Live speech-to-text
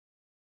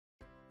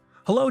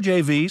Hello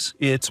JVs,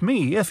 it's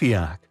me,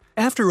 Ifiak.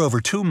 After over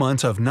 2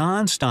 months of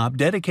non-stop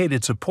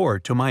dedicated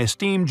support to my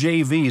esteemed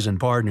JVs and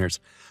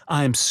partners,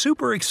 I'm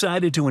super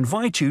excited to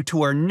invite you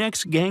to our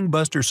next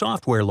gangbuster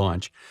software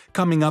launch,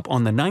 coming up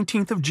on the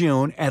 19th of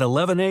June at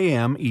 11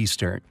 a.m.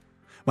 Eastern.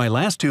 My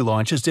last 2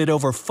 launches did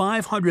over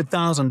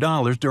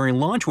 $500,000 during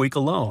launch week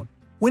alone.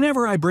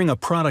 Whenever I bring a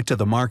product to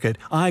the market,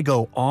 I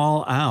go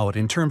all out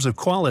in terms of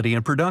quality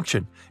and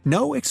production,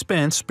 no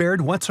expense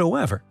spared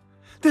whatsoever.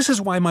 This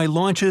is why my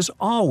launches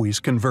always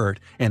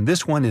convert, and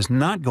this one is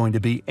not going to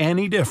be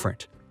any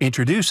different.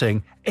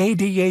 Introducing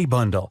ADA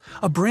Bundle,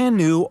 a brand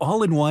new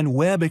all-in-one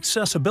web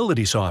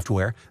accessibility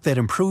software that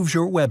improves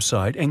your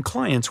website and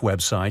clients'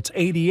 websites'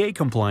 ADA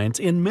compliance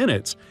in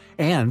minutes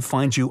and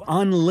finds you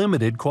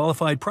unlimited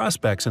qualified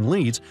prospects and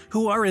leads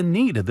who are in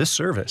need of this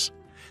service.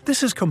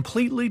 This is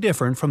completely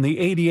different from the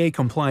ADA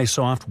Comply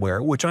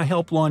software which I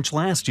helped launch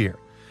last year.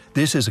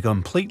 This is a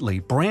completely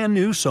brand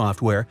new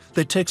software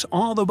that ticks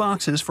all the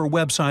boxes for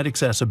website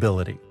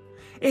accessibility.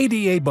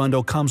 ADA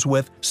Bundle comes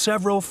with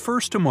several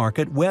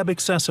first-to-market web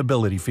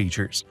accessibility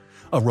features,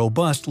 a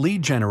robust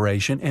lead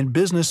generation and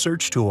business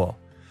search tool,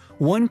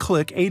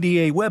 one-click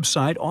ADA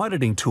website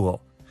auditing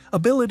tool,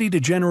 ability to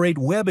generate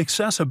web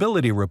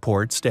accessibility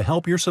reports to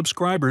help your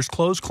subscribers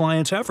close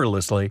clients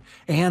effortlessly,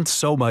 and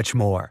so much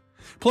more.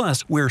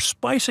 Plus, we're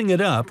spicing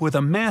it up with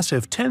a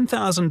massive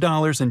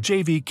 $10,000 in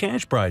JV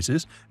cash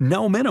prizes,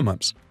 no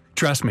minimums.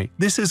 Trust me,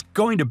 this is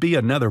going to be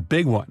another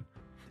big one.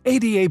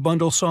 ADA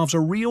Bundle solves a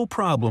real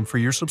problem for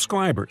your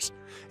subscribers.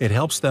 It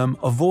helps them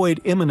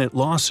avoid imminent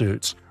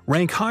lawsuits,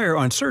 rank higher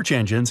on search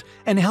engines,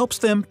 and helps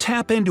them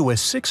tap into a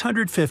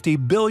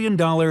 $650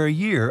 billion a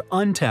year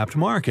untapped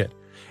market.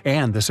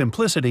 And the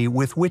simplicity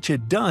with which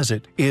it does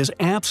it is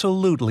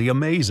absolutely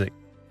amazing.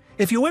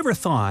 If you ever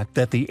thought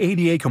that the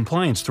ADA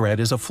compliance threat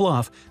is a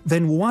fluff,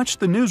 then watch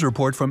the news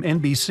report from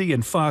NBC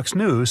and Fox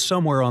News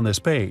somewhere on this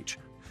page.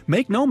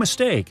 Make no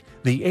mistake,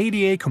 the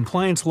ADA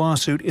compliance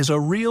lawsuit is a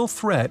real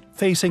threat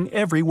facing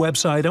every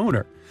website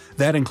owner.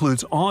 That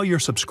includes all your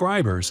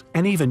subscribers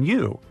and even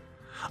you.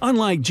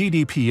 Unlike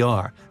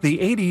GDPR, the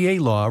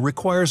ADA law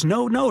requires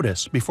no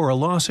notice before a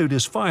lawsuit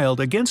is filed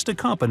against a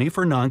company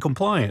for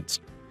non-compliance.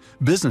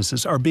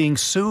 Businesses are being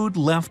sued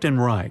left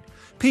and right.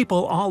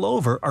 People all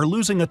over are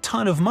losing a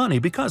ton of money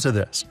because of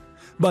this.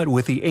 But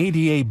with the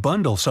ADA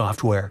Bundle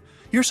software,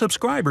 your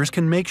subscribers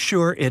can make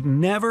sure it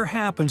never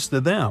happens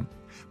to them.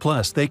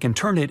 Plus, they can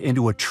turn it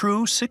into a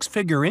true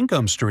 6-figure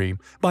income stream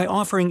by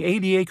offering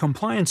ADA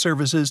compliance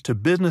services to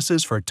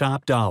businesses for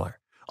top dollar.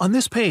 On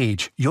this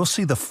page, you'll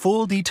see the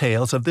full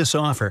details of this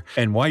offer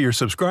and why your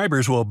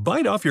subscribers will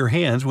bite off your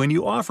hands when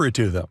you offer it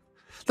to them.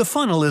 The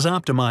funnel is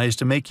optimized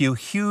to make you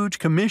huge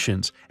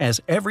commissions, as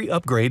every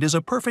upgrade is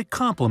a perfect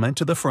complement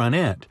to the front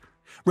end.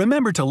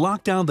 Remember to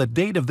lock down the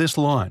date of this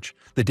launch.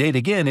 The date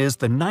again is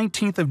the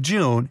 19th of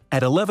June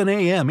at 11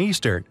 a.m.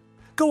 Eastern.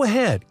 Go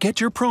ahead, get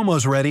your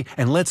promos ready,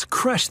 and let's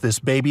crush this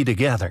baby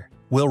together.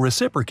 We'll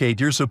reciprocate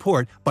your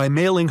support by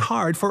mailing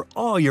hard for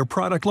all your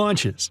product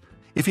launches.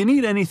 If you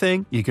need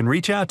anything, you can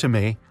reach out to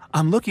me.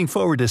 I'm looking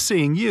forward to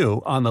seeing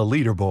you on the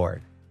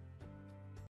leaderboard.